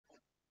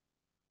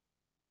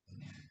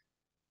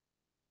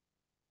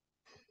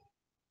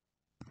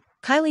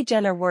Kylie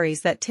Jenner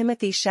worries that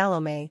Timothée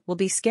Chalamet will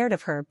be scared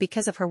of her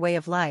because of her way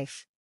of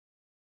life.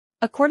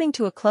 According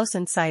to a close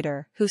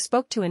insider who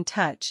spoke to In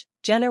Touch,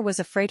 Jenner was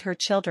afraid her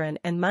children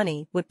and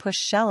money would push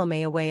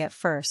Chalamet away at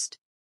first.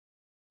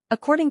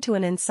 According to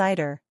an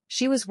insider,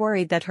 she was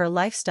worried that her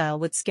lifestyle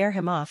would scare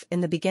him off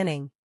in the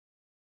beginning.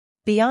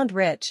 Beyond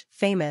rich,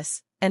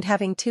 famous, and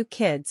having 2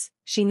 kids,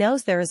 she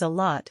knows there is a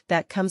lot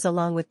that comes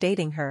along with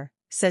dating her,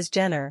 says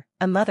Jenner,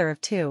 a mother of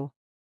 2.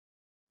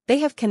 They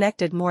have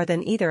connected more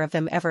than either of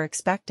them ever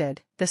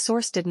expected, the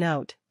source did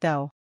note,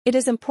 though. It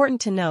is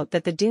important to note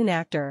that the Dune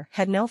actor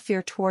had no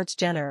fear towards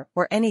Jenner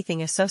or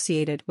anything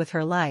associated with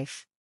her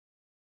life.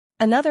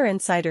 Another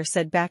insider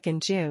said back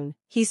in June,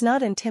 he's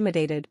not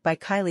intimidated by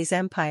Kylie's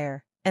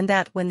empire, and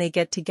that when they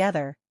get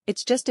together,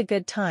 it's just a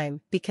good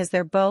time because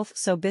they're both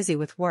so busy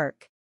with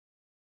work.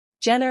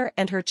 Jenner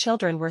and her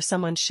children were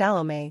someone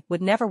Chalamet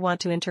would never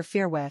want to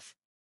interfere with.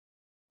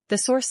 The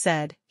source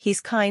said,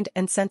 he's kind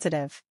and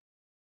sensitive.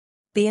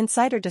 The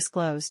insider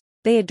disclosed,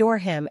 they adore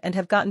him and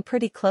have gotten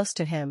pretty close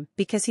to him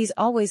because he's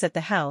always at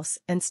the house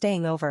and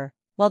staying over,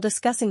 while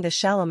discussing the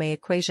Chalamet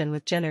equation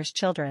with Jenner's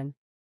children.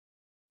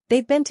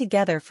 They've been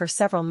together for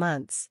several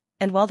months,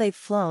 and while they've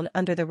flown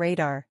under the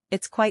radar,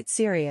 it's quite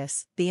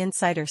serious, the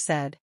insider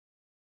said.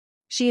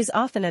 She is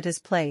often at his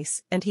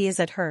place and he is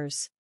at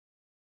hers.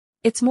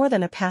 It's more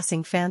than a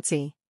passing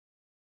fancy.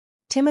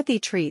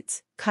 Timothee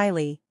treats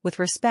Kylie with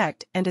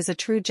respect and is a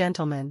true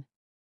gentleman.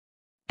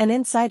 An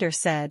insider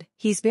said,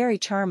 he's very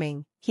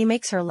charming, he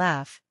makes her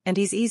laugh, and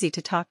he's easy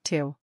to talk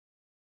to.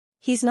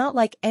 He's not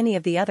like any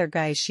of the other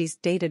guys she's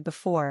dated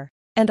before,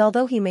 and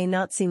although he may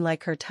not seem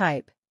like her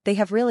type, they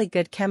have really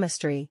good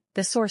chemistry,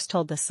 the source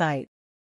told the site.